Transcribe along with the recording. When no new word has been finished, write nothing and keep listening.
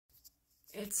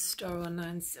It's star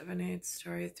 1978,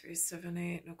 star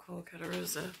 8378, Nicole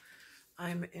Cattaruzza.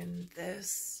 I'm in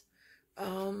this. At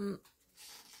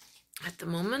the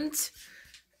moment,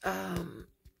 I'm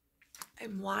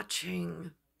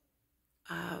watching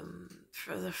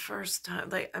for the first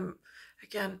time.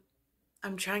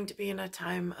 I'm trying to be in a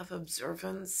time of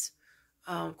observance,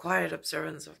 quiet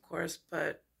observance, of course,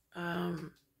 but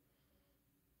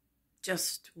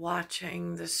just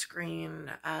watching the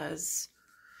screen as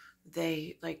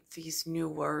these new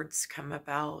words come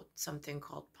about, something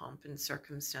called pomp and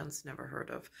circumstance, never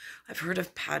heard of. I've heard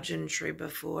of pageantry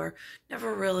before,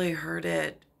 never really heard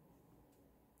it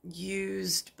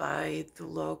used by the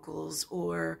locals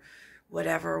or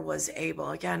whatever was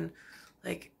able. Again,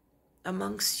 like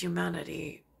amongst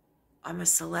humanity, I'm a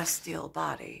celestial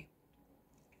body,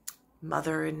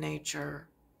 mother in nature,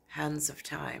 hands of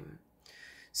time.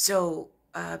 So,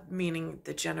 meaning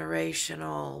the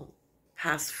generational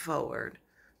path forward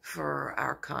for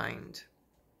our kind,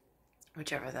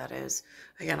 whichever that is.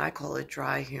 Again, I call it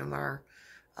dry humor.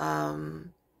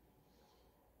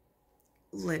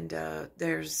 Linda,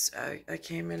 I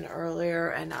came in earlier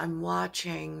and I'm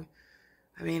watching.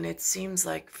 I mean, it seems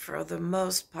like for the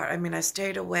most part, I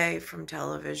stayed away from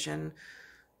television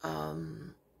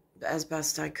as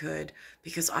best I could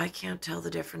because I can't tell the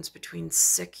difference between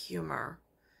sick humor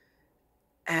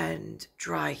and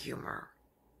dry humor.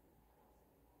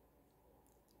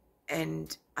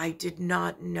 And I did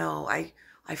not know.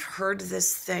 I've heard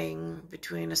this thing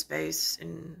between a space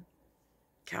and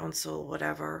council,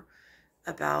 whatever,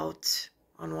 about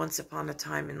on Once Upon a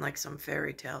Time in like some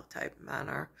fairy tale type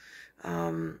manner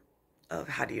of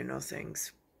how do you know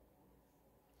things.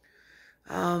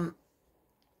 I've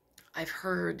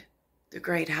heard the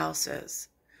great houses.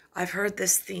 I've heard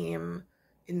this theme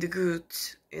in the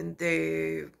Goot, in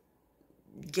the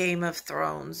Game of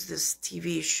Thrones, this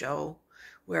TV show,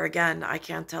 where again, I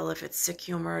can't tell if it's sick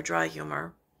humor or dry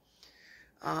humor.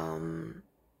 When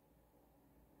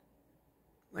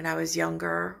I was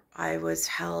younger, I was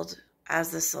held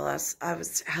as the Celeste. I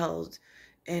was held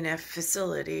in a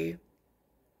facility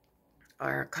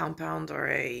or a compound or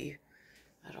a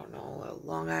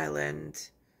Long Island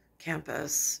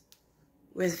campus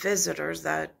with visitors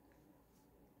that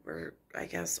were, I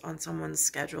guess, on someone's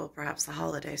schedule, perhaps the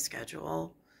holiday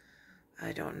schedule.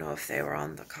 I don't know if they were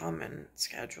on the common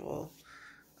schedule.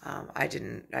 I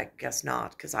guess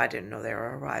not, because I didn't know they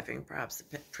were arriving. Perhaps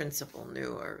the principal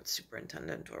knew, or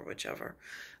superintendent, or whichever.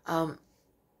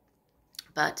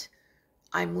 But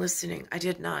I'm listening. I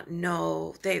did not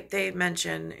know. They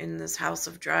mention in this House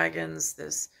of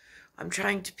Dragons, I'm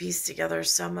trying to piece together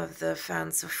some of the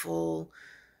fanciful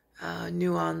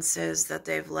nuances that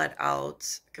they've let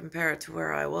out compared to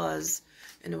where I was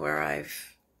and where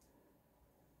I've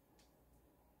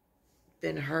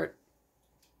been hurt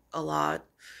a lot.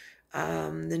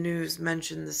 The news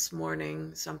mentioned this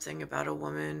morning something about a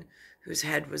woman whose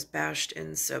head was bashed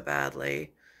in so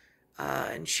badly,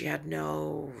 and she had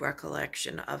no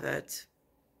recollection of it.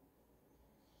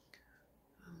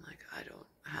 I'm like, I don't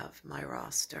have my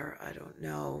roster. I don't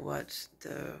know what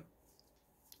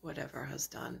whatever has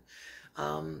done.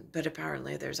 But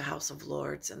apparently there's a House of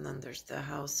Lords and then there's the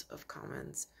House of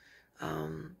Commons.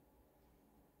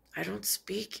 I don't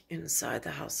speak inside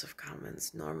the House of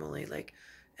Commons normally, like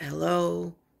a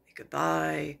hello, a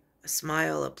goodbye, a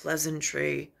smile, a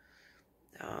pleasantry.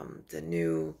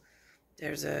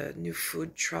 There's a new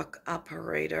food truck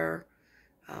operator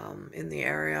in the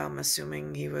area. I'm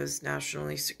assuming he was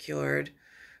nationally secured.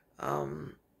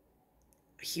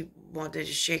 He wanted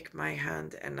to shake my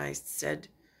hand, and I said,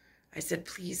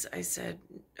 please. I said,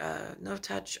 no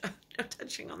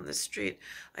touching on the street.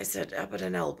 I said, but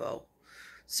an elbow.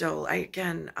 So I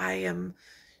am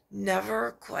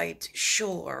never quite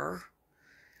sure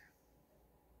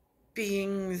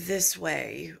being this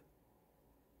way.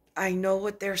 I know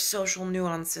what their social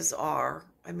nuances are.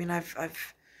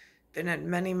 I've been at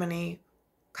many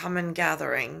common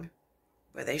gathering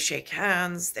where they shake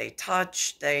hands, they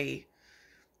touch, they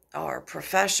are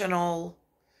professional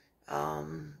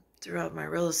throughout my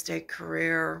real estate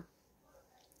career.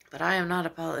 But I am not a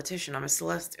politician. I'm a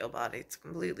celestial body. It's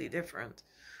completely different.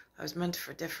 I was meant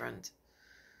for different.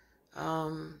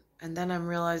 And then I'm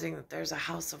realizing that there's a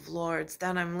House of Lords.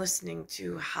 Then I'm listening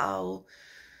to how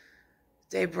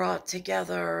they brought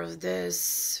together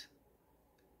this,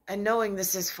 and knowing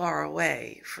this is far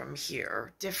away from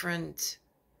here, different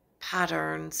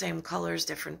pattern, same colors,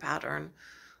 different pattern.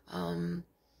 Then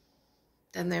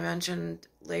they mentioned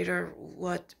later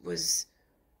what was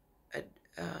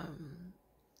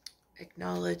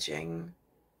acknowledging,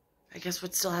 I guess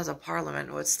what still has a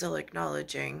parliament, what's still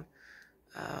acknowledging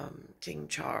King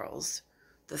Charles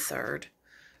III.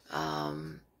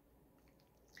 And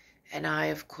I,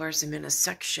 of course, am in a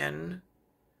section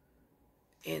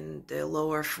in the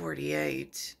lower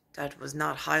 48 that was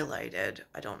not highlighted.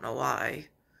 I don't know why.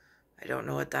 I don't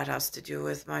know what that has to do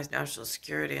with my national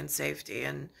security and safety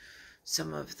and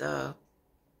some of the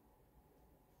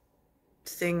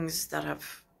things that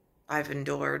I've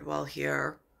endured while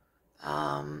here.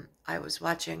 I was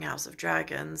watching House of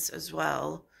Dragons as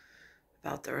well,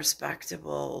 about the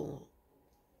respectable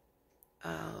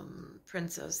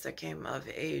princess that came of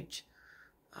age.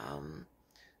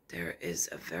 There is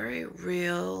a very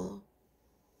real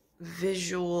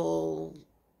visual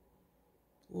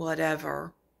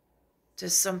whatever to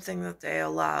something that they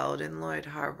allowed in Lloyd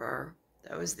Harbor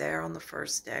that was there on the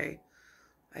first day.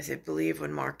 I believe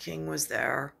when Mark King was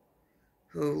there,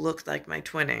 who looked like my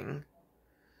twinning.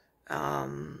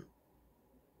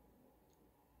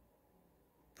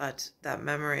 But that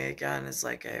memory again is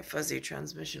like a fuzzy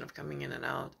transmission of coming in and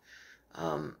out.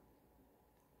 But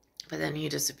then he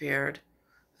disappeared,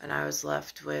 and I was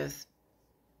left with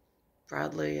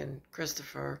Bradley and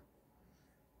Christopher,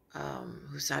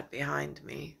 who sat behind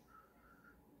me.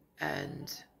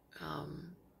 And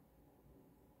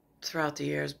throughout the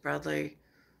years, Bradley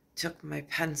took my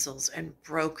pencils and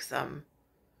broke them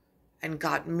and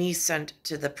got me sent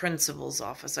to the principal's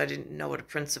office. I didn't know what a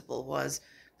principal was,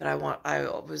 but I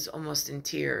was almost in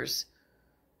tears.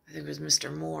 I think it was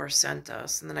Mr. Moore sent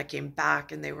us. And then I came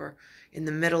back and they were in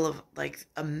the middle of like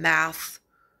a math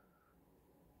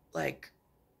like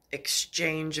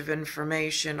exchange of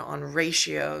information on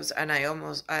ratios, and I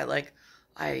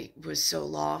was so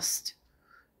lost,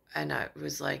 and I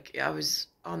was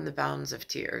on the bounds of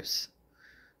tears,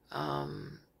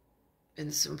 in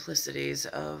the simplicities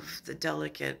of the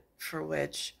delicate for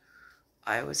which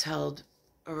I was held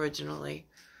originally.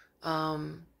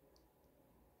 And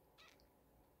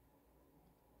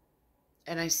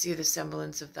I see the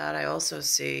semblance of that. I also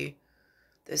see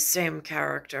the same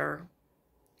character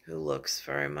who looks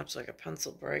very much like a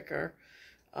pencil breaker.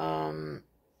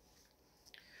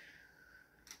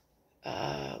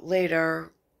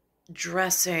 Later,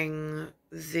 dressing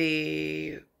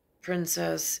the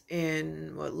princess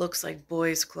in what looks like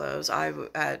boys' clothes.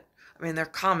 They're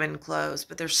common clothes,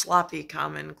 but they're sloppy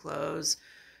common clothes.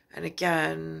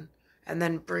 And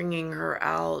then bringing her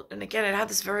out. And again, it had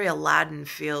this very Aladdin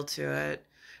feel to it.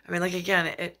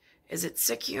 Is it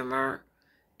sick humor?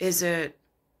 Is it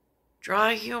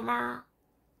dry humor?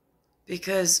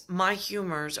 Because my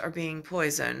humors are being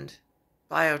poisoned,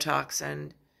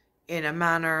 biotoxin, in a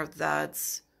manner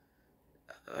that's,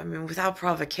 without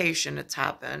provocation, it's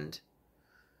happened.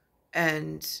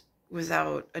 And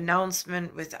without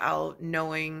announcement, without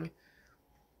knowing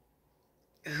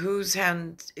whose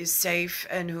hand is safe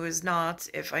and who is not.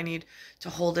 If I need to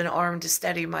hold an arm to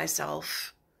steady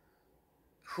myself,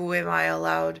 who am I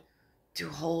allowed to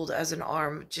hold as an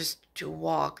arm just to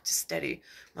walk, to steady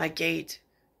my gait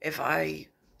if I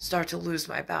start to lose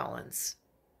my balance?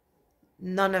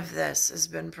 None of this has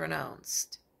been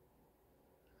pronounced.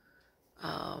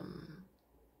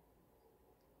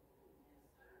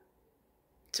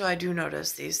 So I do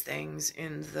notice these things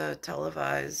in the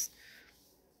televised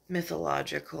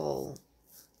mythological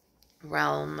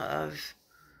realm of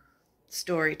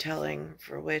storytelling,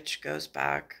 for which goes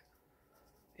back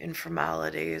in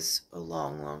formalities a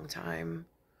long, long time.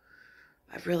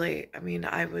 I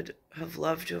would have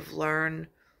loved to have learned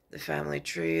the family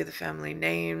tree, the family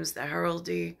names, the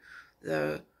heraldry,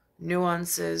 the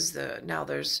nuances. Now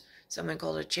there's something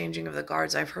called a changing of the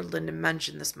guards. I've heard Linda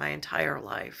mention this my entire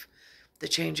life. The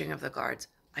changing of the guards.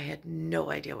 I had no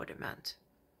idea what it meant.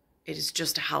 It is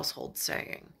just a household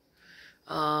saying.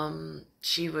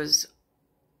 She was,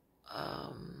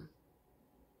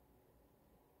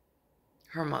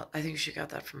 her mother. I think she got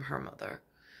that from her mother.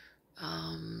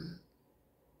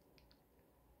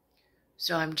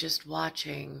 So I'm just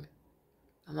watching.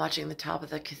 I'm watching the top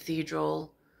of the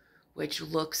cathedral, which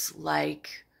looks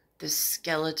like the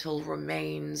skeletal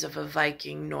remains of a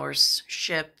Viking Norse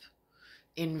ship,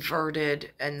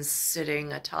 inverted and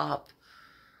sitting atop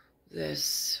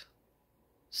this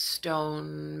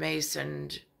stone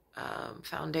masoned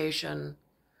foundation.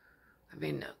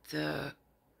 The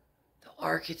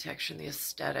architecture and the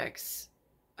aesthetics,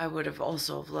 I would have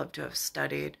also loved to have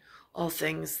studied, all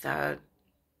things that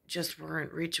just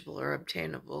weren't reachable or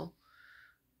obtainable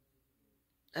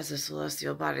as a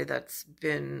celestial body that's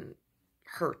been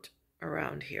hurt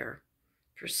around here,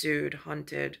 pursued,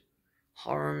 hunted,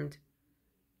 harmed,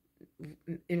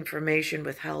 information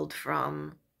withheld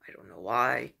from, I don't know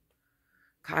why,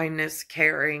 kindness,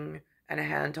 caring, and a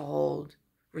hand to hold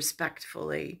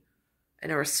respectfully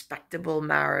and a respectable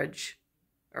marriage,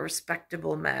 a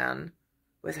respectable man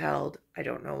withheld, I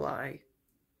don't know why.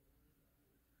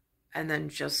 And then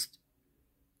just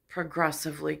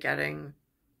progressively getting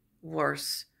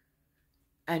worse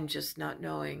and just not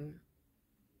knowing.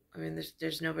 I mean,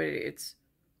 there's nobody,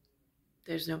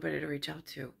 there's nobody to reach out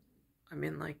to. I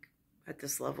mean, like, at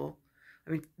this level.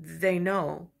 I mean, they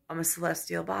know I'm a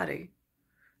celestial body.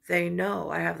 They know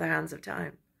I have the hands of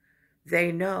time.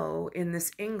 They know in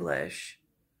this English,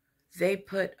 they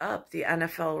put up the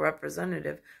NFL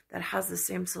representative that has the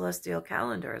same celestial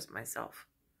calendar as myself.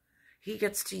 He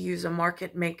gets to use a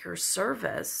market maker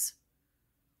service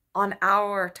on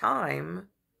our time,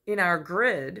 in our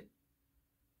grid,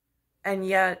 and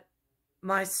yet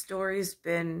my story's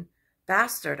been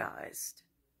bastardized.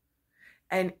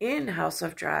 And in House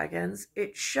of Dragons,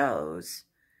 it shows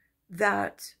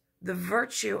that the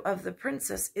virtue of the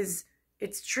princess is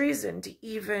it's treason to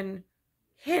even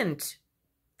hint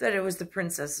that it was the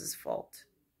princess's fault.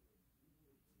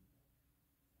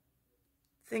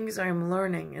 Things I'm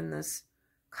learning in this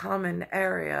common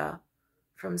area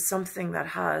from something that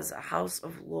has a House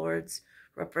of Lords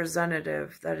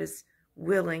representative that is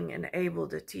willing and able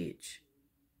to teach.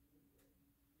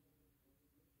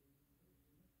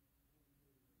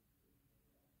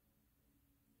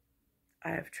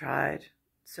 I have tried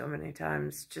so many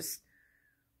times. Just,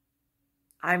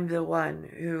 I'm the one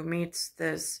who meets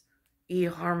this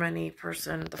eHarmony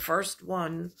person. The first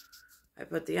one, I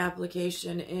put the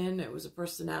application in. It was a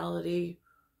personality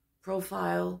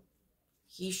profile.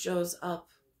 He shows up,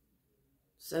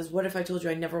 says, what if I told you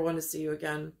I never want to see you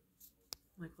again?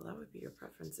 I'm like, well, that would be your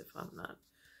preference if I'm not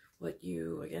what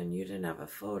you, again, you didn't have a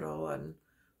photo, and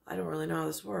I don't really know how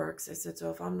this works. I said,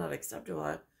 so if I'm not acceptable,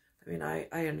 I mean, I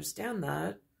understand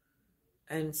that.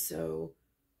 And so,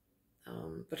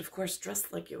 but of course,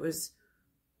 dressed like it was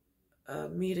a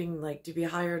meeting, like to be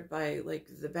hired by like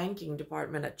the banking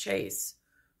department at Chase.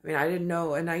 I mean, I didn't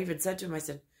know. And I even said to him, I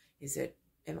said, is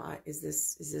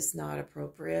this not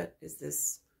appropriate? Is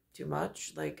this too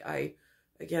much? Like,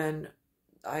 again,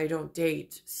 I don't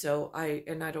date. So I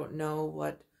don't know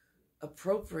what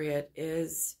appropriate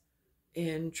is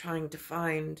in trying to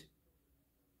find,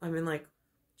 I mean, like,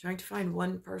 trying to find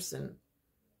one person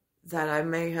that I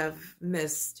may have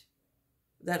missed,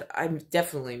 that I'm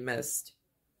definitely missed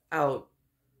out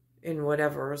in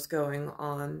whatever is going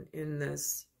on in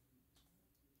this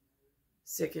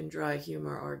sick and dry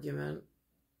humor argument.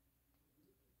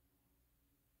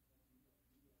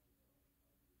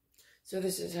 So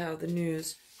this is how the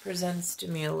news presents to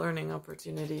me a learning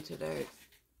opportunity today.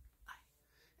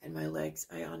 And my legs,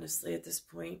 I honestly, at this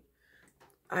point,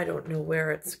 I don't know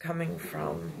where it's coming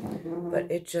from,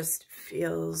 but it just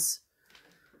feels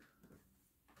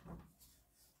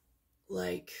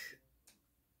like,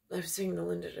 I was saying to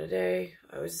Linda today,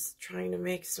 I was trying to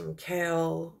make some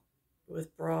kale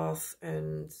with broth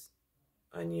and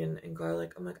onion and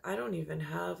garlic. I'm like, I don't even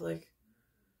have like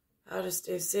how to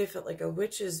stay safe at like a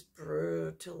witch's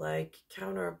brew to like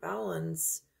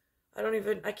counterbalance. I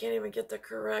can't even get the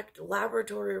correct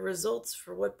laboratory results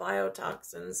for what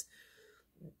biotoxins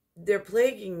they're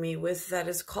plaguing me with that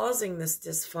is causing this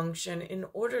dysfunction in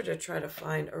order to try to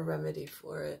find a remedy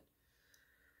for it.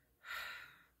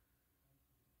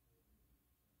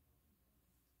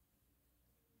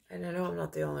 And I know I'm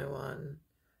not the only one.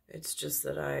 It's just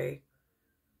that I've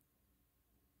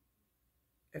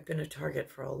been a target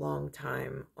for a long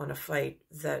time on a fight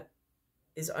that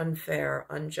is unfair,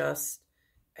 unjust,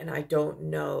 and I don't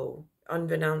know,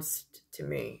 unbeknownst to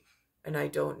me, and I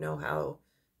don't know how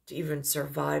to even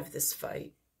survive this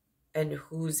fight and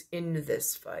who's in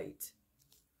this fight.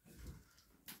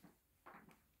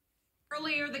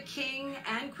 Earlier, the King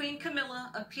and Queen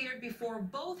Camilla appeared before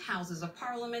both houses of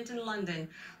Parliament in London,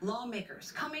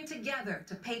 lawmakers coming together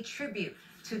to pay tribute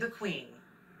to the Queen.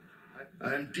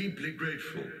 I am deeply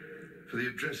grateful for the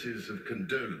addresses of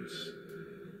condolence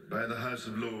by the House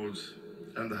of Lords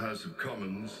and the House of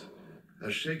Commons.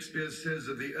 As Shakespeare says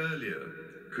of the earlier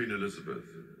Queen Elizabeth,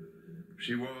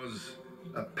 she was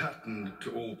a pattern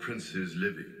to all princes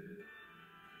living.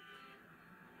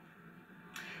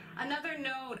 Another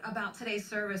note about today's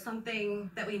service, something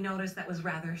that we noticed that was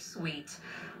rather sweet.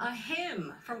 A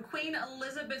hymn from Queen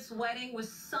Elizabeth's wedding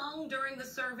was sung during the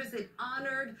service. It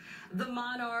honored the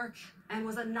monarch and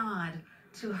was a nod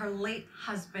to her late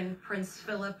husband, Prince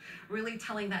Philip, really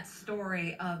telling that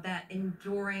story of that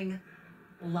enduring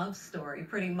love story,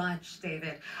 pretty much,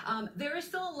 David. There is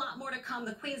still a lot more to come.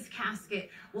 The Queen's casket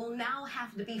will now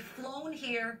have to be flown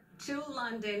here to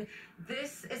London.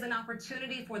 This is an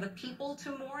opportunity for the people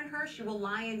to mourn her. She will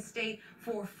lie in state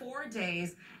for 4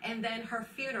 days, and then her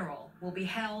funeral will be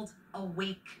held a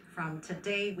week from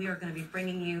today. We are going to be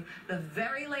bringing you the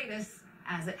very latest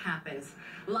as it happens.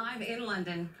 Live in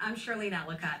London, I'm Shirlene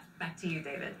Ellicott. Back to you,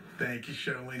 David. Thank you,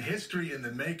 Shirlene. History in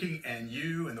the making, and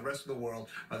you and the rest of the world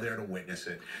are there to witness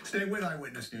it. Stay with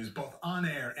Eyewitness News, both on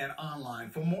air and online,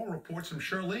 for more reports from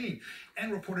Shirlene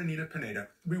and reporter Nina Pineda.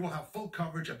 We will have full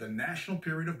coverage of the national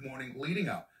period of mourning leading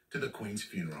up to the Queen's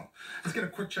funeral. Let's get a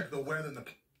quick check of the weather and the...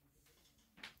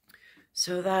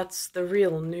 So that's the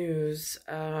real news.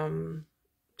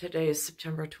 Today is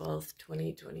September 12th,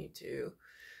 2022.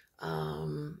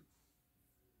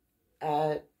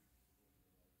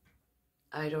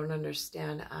 I don't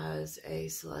understand, as a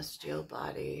celestial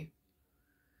body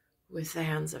with the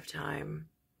hands of time,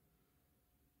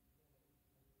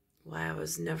 why I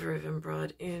was never even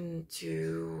brought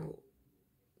into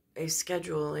a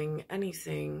scheduling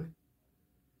anything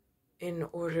in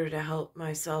order to help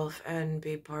myself and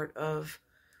be part of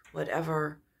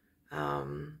whatever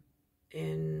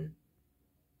in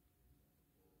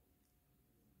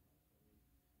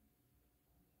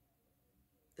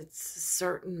it's a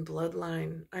certain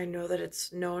bloodline. I know that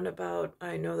it's known about.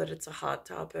 I know that it's a hot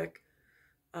topic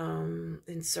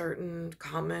in certain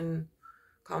common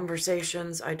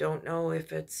conversations. I don't know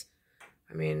if it's,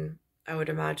 I mean, I would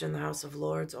imagine the House of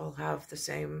Lords all have the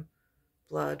same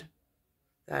blood.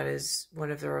 That is one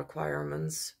of the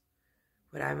requirements.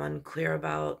 What I'm unclear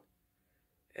about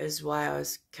is why I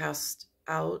was cast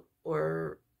out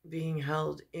or being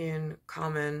held in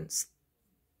common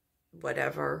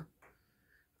whatever,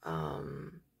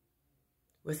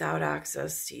 without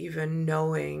access to even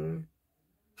knowing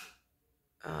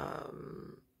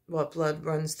what blood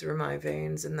runs through my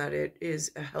veins, and that it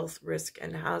is a health risk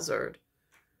and hazard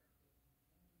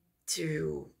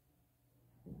to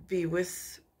be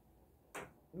with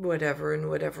whatever and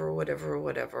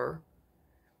whatever.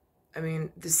 I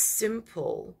mean, the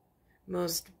simple,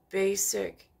 most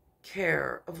basic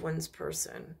care of one's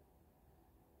person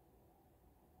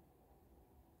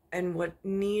and what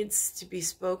needs to be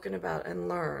spoken about and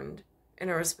learned in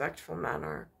a respectful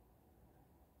manner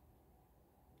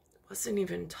wasn't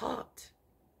even taught.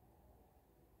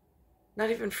 Not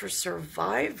even for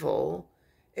survival,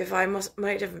 if I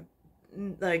might have,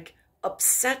 like,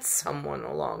 upset someone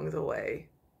along the way.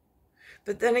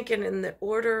 But then again, in the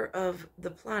order of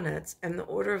the planets and the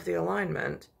order of the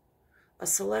alignment, a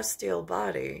celestial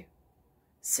body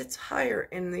sits higher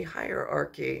in the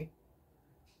hierarchy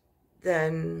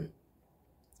than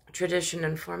tradition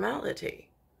and formality.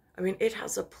 I mean, it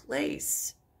has a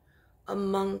place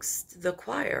amongst the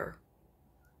choir.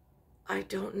 I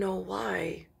don't know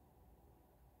why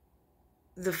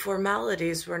the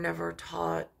formalities were never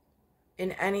taught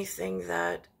in anything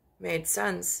that made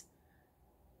sense,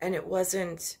 and it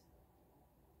wasn't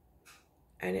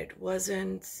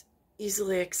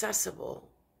easily accessible.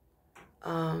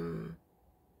 Again,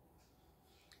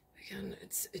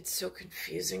 it's so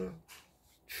confusing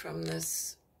from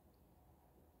this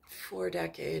 4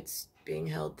 decades being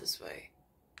held this way.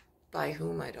 By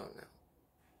whom, I don't know.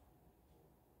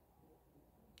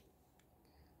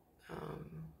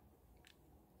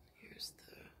 Here's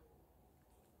the...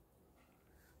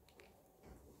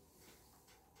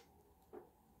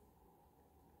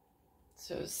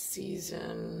 So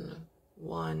season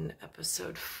 1,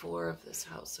 episode 4 of this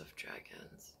House of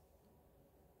Dragons.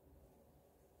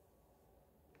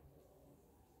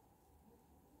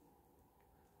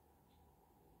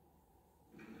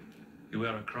 You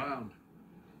wear a crown.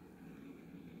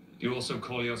 You also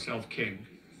call yourself king.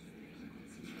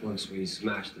 Once we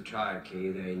smash the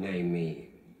triarchy, they name me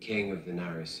King of the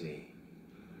Narrow Sea.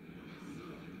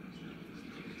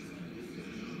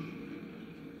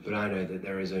 But I know that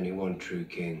there is only one true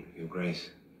king, Your Grace.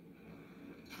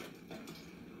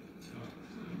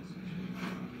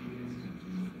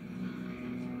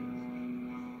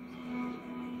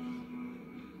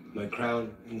 My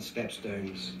crown and the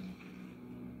stepstones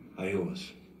are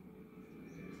yours.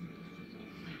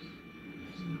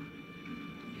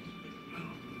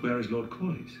 Where is Lord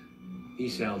Corley's? He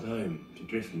sailed home to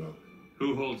Driftmark.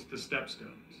 Who holds the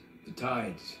stepstones? The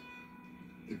tides,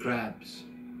 the crabs,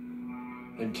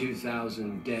 and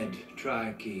 2,000 dead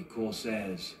triarchy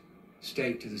corsairs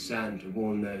staked to the sand to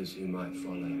warn those who might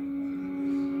follow.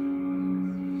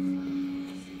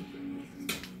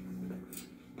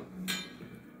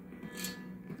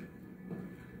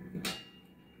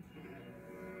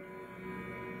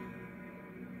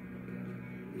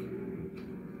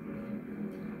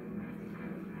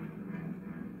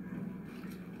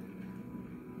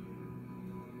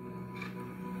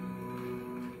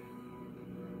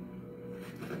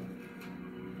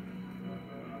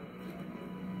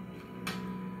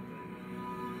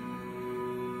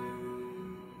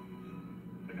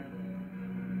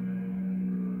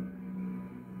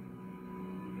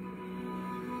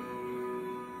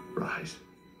 Rise.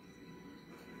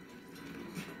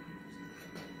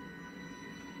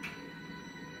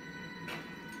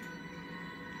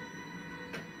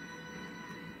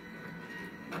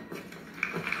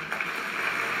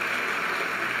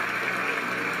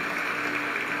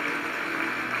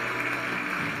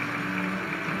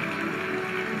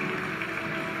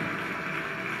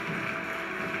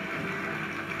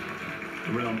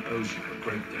 The realm owes you a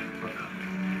great debt, brother.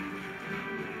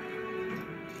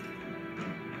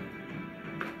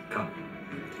 Come.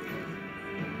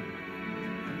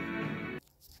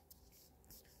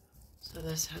 So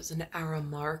this has an era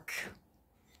mark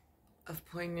of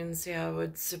poignancy, I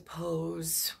would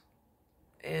suppose,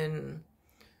 in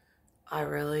I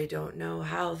really don't know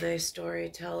how they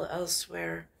storytell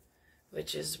elsewhere,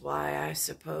 which is why I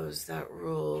suppose that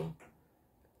rule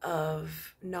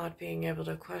of not being able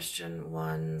to question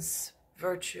one's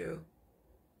virtue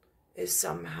is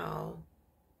somehow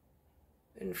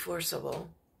enforceable.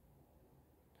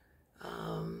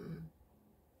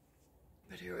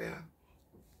 But here we are.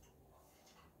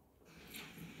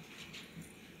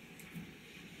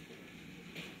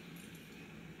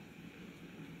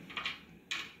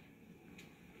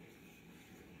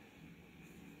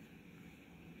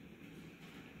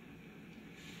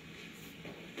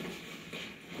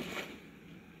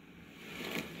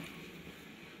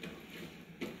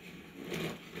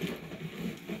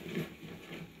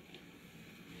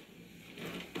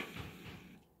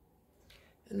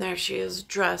 And there she is,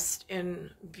 dressed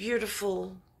in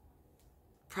beautiful,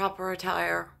 proper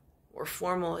attire, or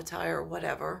formal attire,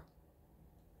 whatever,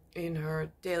 in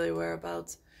her daily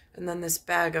whereabouts. And then this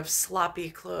bag of sloppy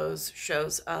clothes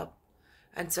shows up,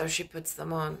 and so she puts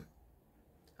them on.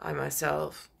 I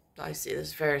see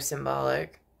this very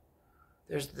symbolic.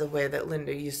 There's the way that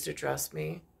Linda used to dress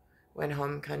me when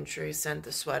home country sent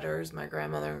the sweaters. My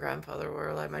grandmother and grandfather were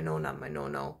alive. My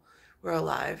nono were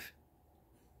alive.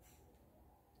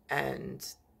 And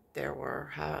there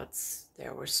were hats,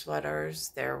 there were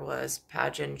sweaters, there was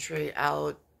pageantry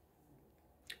out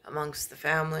amongst the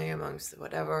family, amongst the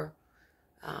whatever,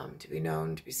 to be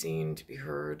known, to be seen, to be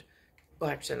heard.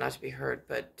 Well, actually not to be heard,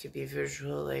 but to be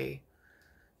visually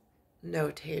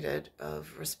notated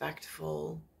of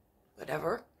respectful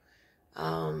whatever,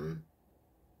 in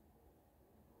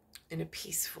a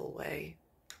peaceful way,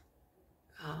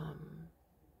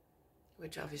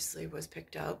 which obviously was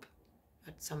picked up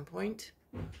at some point.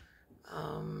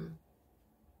 And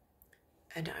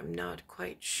I'm not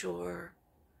quite sure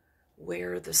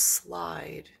where the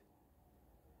slide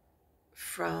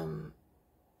from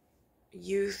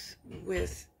youth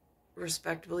with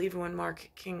respectable, even when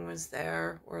Mark King was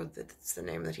there, or that's the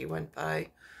name that he went by,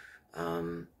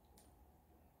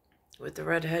 with the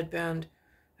red headband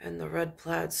and the red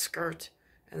plaid skirt,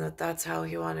 and that's how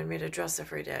he wanted me to dress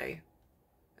every day.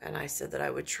 And I said that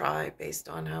I would try based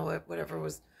on how whatever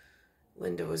was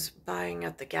Linda was buying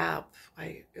at the Gap.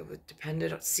 It would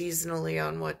depended seasonally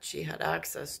on what she had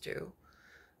access to.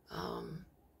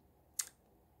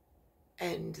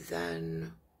 And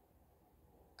then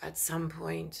at some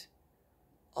point,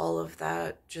 all of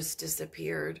that just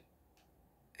disappeared.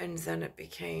 And then it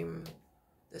became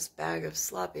this bag of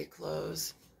sloppy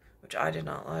clothes, which I did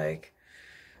not like.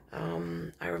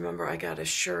 I remember I got a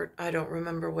shirt. I don't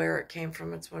remember where it came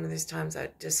from. It's one of these times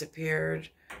that disappeared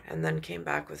and then came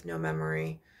back with no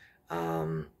memory.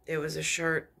 It was a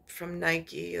shirt from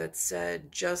Nike that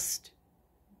said just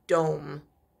Dome.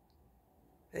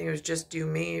 I think it was just Do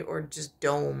Me or just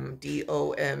Dome,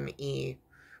 D-O-M-E,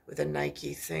 with a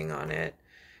Nike thing on it.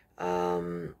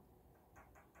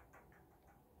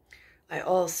 I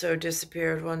also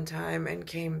disappeared one time and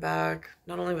came back,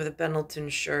 not only with a Pendleton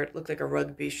shirt, looked like a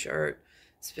rugby shirt,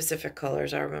 specific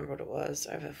colors, I remember what it was.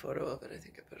 I have a photo of it, I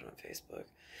think I put it on Facebook.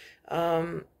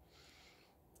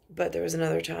 But there was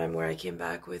another time where I came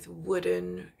back with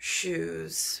wooden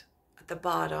shoes at the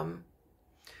bottom,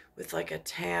 with like a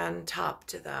tan top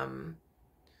to them,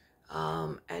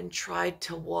 and tried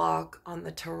to walk on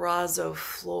the terrazzo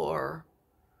floor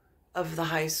of the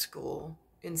high school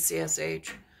in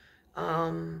CSH.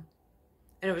 And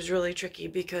it was really tricky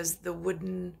because the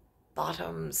wooden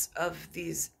bottoms of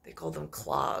these, they call them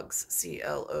clogs,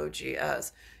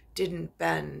 C-L-O-G-S, didn't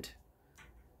bend.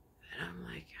 And I'm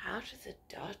like, how do the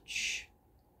Dutch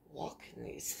walk in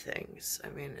these things? I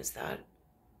mean, is that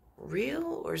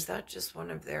real, or is that just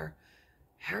one of their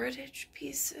heritage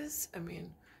pieces? I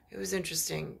mean, it was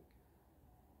interesting.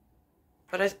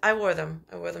 But I wore them.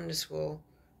 I wore them to school.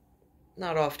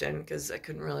 Not often, because I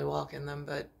couldn't really walk in them,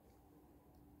 but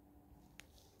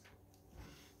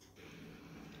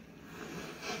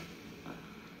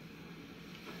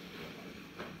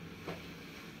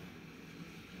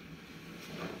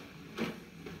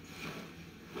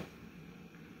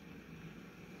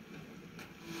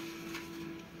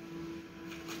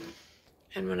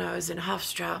And when I was in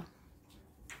Hofstra,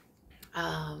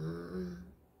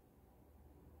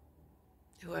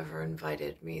 whoever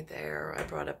invited me there, I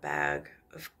brought a bag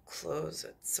of clothes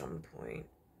at some point.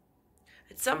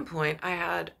 At some point, I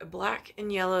had a black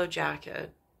and yellow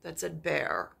jacket that said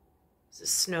bear. It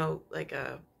was like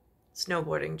a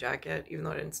snowboarding jacket, even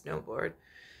though I didn't snowboard.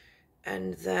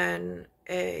 And then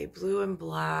a blue and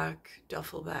black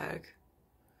duffel bag.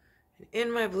 And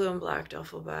in my blue and black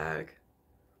duffel bag,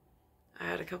 I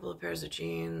had a couple of pairs of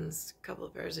jeans, a couple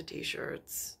of pairs of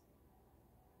t-shirts.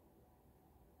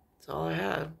 That's all I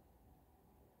had.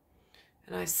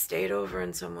 And I stayed over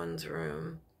in someone's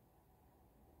room,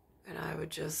 and I would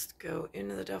just go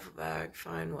into the duffel bag,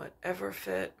 find whatever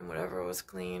fit and whatever was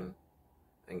clean,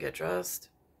 and get dressed,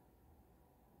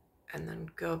 and then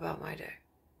go about my day.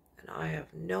 And I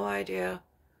have no idea.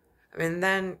 I mean,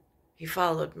 then he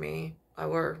followed me.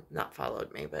 Not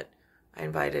followed me, but I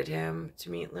invited him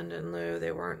to meet Linda and Lou.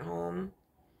 They weren't home.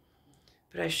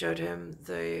 But I showed him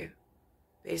the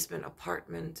basement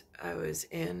apartment I was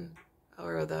in,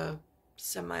 or the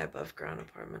semi-above ground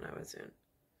apartment I was in.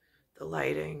 The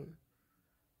lighting,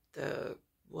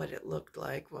 what it looked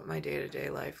like, what my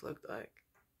day-to-day life looked like.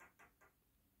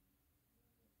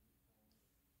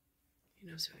 He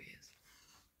knows who he is.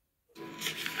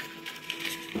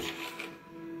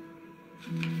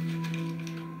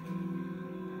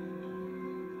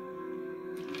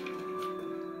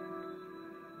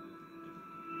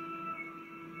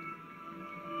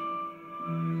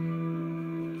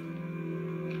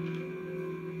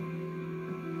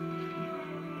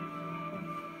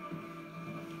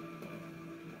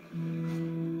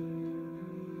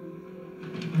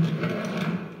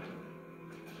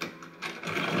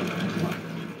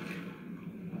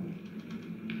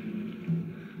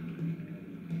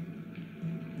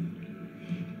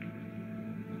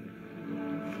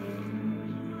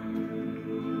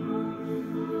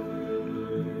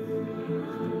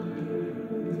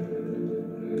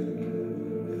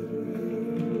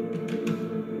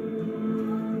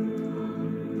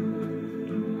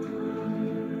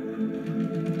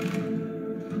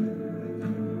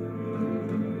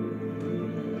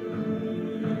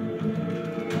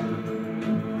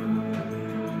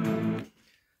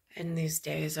 In these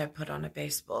days, I put on a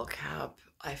baseball cap.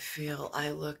 I feel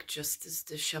I look just as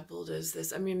disheveled as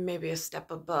this. I mean, maybe a step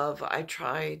above. I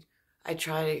try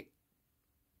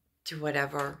to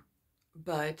whatever.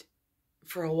 But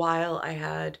for a while, I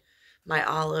had my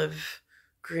olive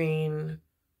green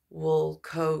wool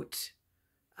coat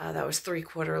that was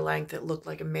 3/4 length. It looked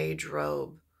like a mage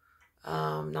robe.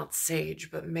 Not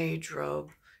sage, but mage robe.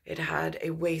 It had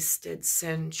a waisted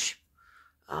cinch.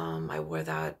 I wore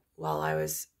that while I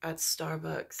was at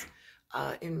Starbucks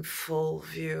in full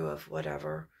view of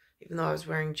whatever, even though I was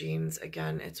wearing jeans.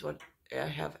 Again, it's what I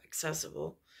have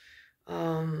accessible.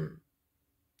 And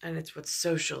it's what's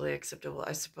socially acceptable,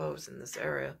 I suppose, in this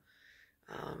area.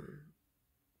 I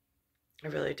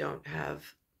really don't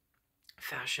have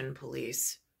fashion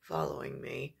police following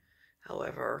me.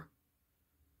 However,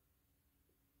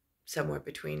 somewhere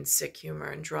between sick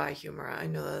humor and dry humor, I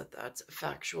know that that's a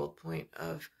factual point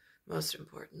of most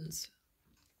importance.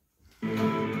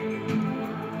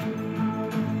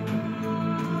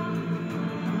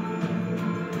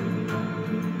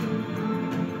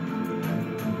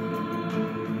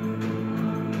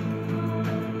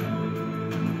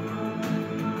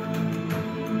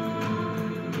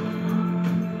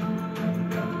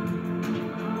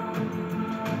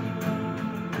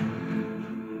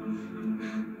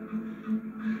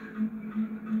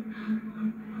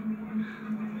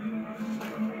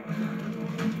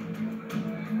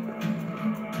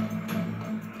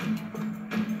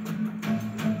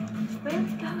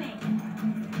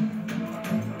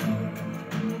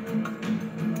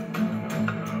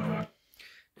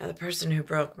 The person who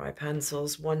broke my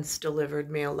pencils once delivered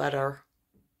me a letter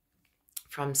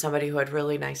from somebody who had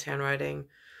really nice handwriting,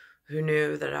 who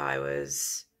knew that I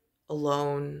was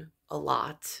alone a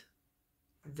lot,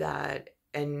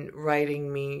 and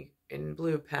writing me in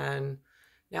blue pen.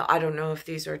 Now, I don't know if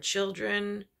these are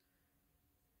children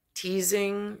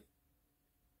teasing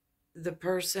the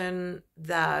person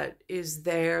that is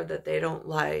there that they don't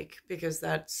like, because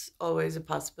that's always a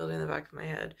possibility in the back of my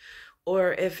head,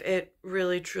 or if it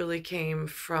really truly came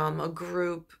from a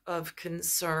group of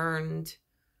concerned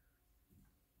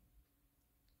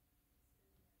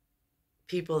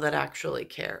people that actually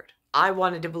cared. I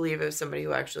wanted to believe it was somebody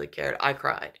who actually cared. I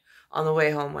cried on the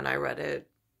way home when I read it.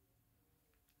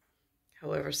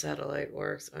 However satellite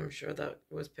works, I'm sure that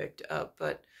was picked up,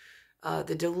 but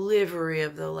the delivery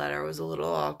of the letter was a little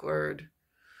awkward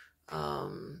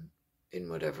in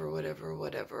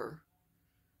whatever.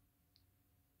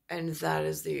 And that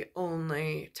is the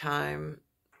only time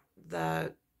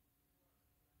that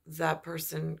that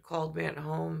person called me at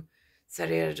home, said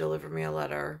he had to deliver me a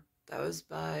letter. That was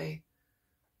by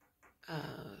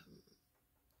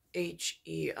HEIMS's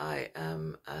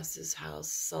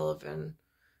house. Sullivan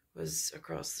was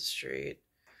across the street.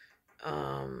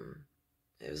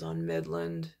 It was on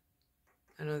Midland.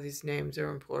 I know these names are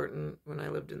important when I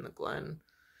lived in the Glen.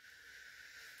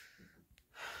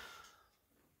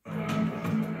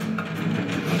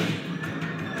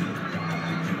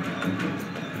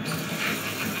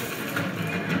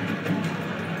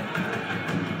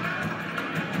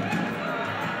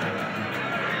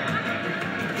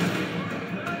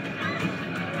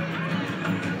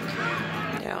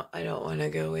 Now, I don't want to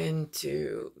go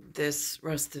into this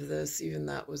rest of this, even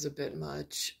that was a bit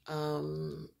much.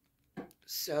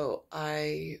 So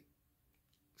I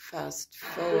fast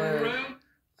forward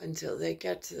until they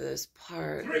get to this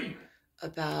part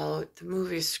about the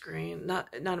movie screen. Not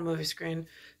a movie screen,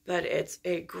 but it's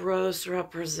a gross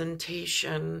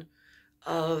representation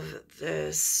of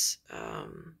this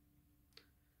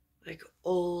like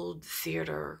old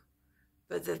theater,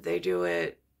 but that they do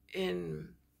it in,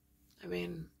 I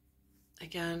mean,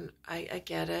 again, I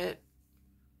get it.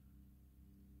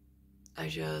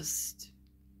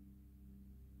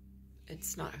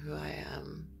 It's not who I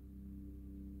am.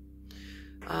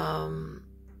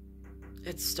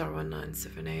 It's star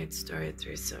 1978, star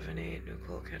 8378,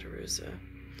 Nicole Cattaruzza.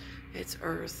 It's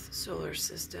Earth, solar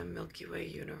system, Milky Way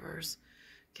universe,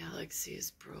 galaxy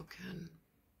is broken.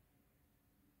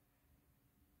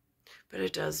 But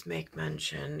it does make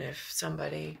mention if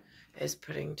somebody is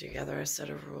putting together a set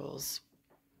of rules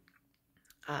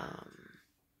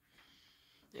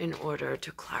in order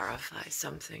to clarify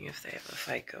something if they have a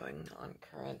fight going on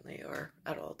currently or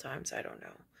at all times, I don't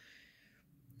know.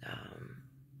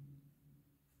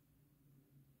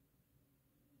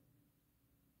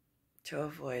 To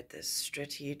avoid this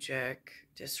strategic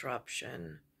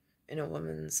disruption in a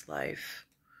woman's life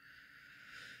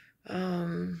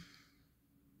for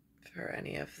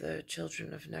any of the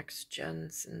children of next gen,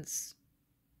 since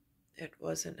it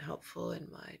wasn't helpful in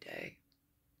my day.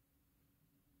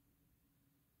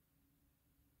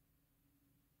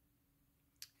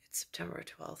 It's September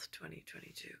 12th,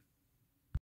 2022.